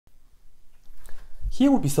Here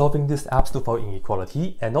we'll be solving this absolute value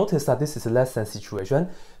inequality, and notice that this is a less than situation.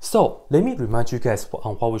 So let me remind you guys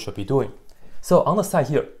on what we should be doing. So on the side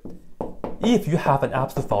here, if you have an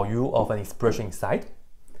absolute value of an expression inside,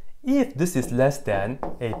 if this is less than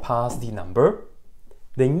a positive number,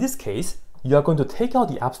 then in this case, you are going to take out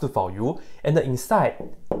the absolute value and the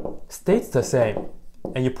inside stays the same,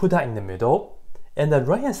 and you put that in the middle, and the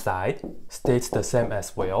right hand side stays the same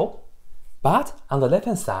as well. But on the left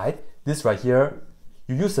hand side, this right here,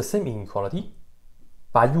 you use the same inequality,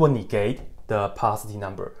 but you will negate the positive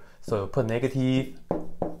number. So you put negative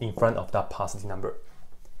in front of that positive number.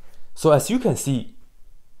 So as you can see,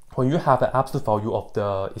 when you have an absolute value of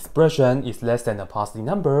the expression is less than a positive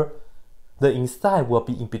number, the inside will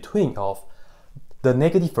be in between of the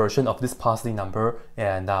negative version of this positive number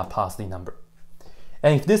and that positive number.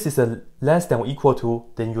 And if this is a less than or equal to,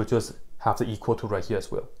 then you just have the equal to right here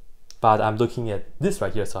as well. But I'm looking at this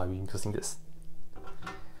right here, so I'm using this.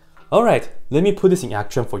 Alright, let me put this in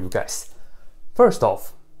action for you guys. First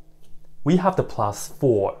off, we have the plus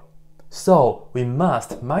 4. So we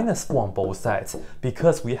must minus 4 on both sides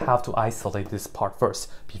because we have to isolate this part first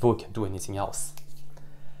before we can do anything else.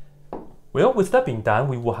 Well, with that being done,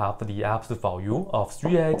 we will have the absolute value of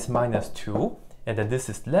 3x minus 2, and then this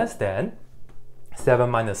is less than 7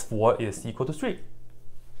 minus 4 is equal to 3.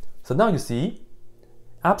 So now you see,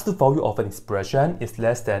 absolute value of an expression is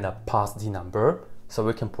less than a positive number, so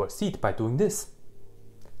we can proceed by doing this.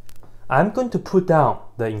 I'm going to put down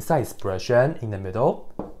the inside expression in the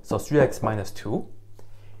middle, so 3x minus 2,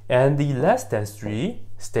 and the less than 3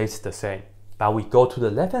 stays the same, but we go to the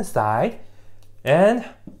left hand side, and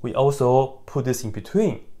we also put this in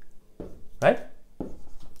between, right?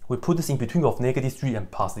 We put this in between of negative 3 and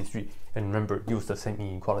positive 3, and remember, use the same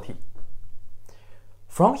inequality.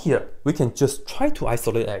 From here, we can just try to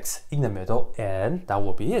isolate x in the middle, and that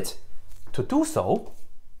will be it. To do so,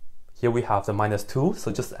 here we have the minus 2,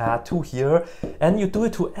 so just add 2 here, and you do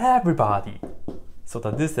it to everybody, so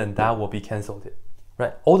that this and that will be cancelled,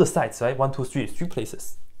 right? All the sides, right? 1, 2, 3, 3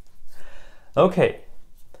 places. Okay,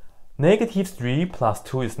 negative 3 plus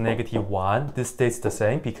 2 is negative 1. This stays the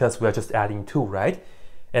same because we are just adding 2, right?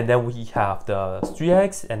 And then we have the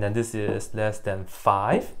 3x, and then this is less than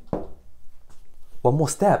 5. One more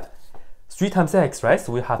step. 3 times x, right?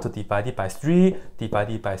 So we have to divide it by 3, divide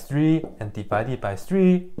it by 3, and divide it by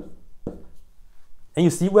 3. And you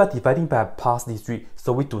see we are dividing by positive 3,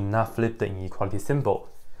 so we do not flip the inequality symbol.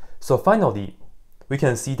 So finally, we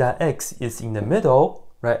can see that x is in the middle,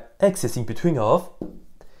 right? X is in between of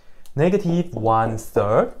negative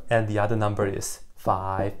 1/3, and the other number is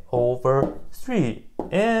 5/3.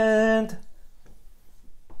 And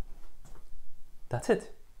that's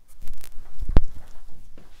it.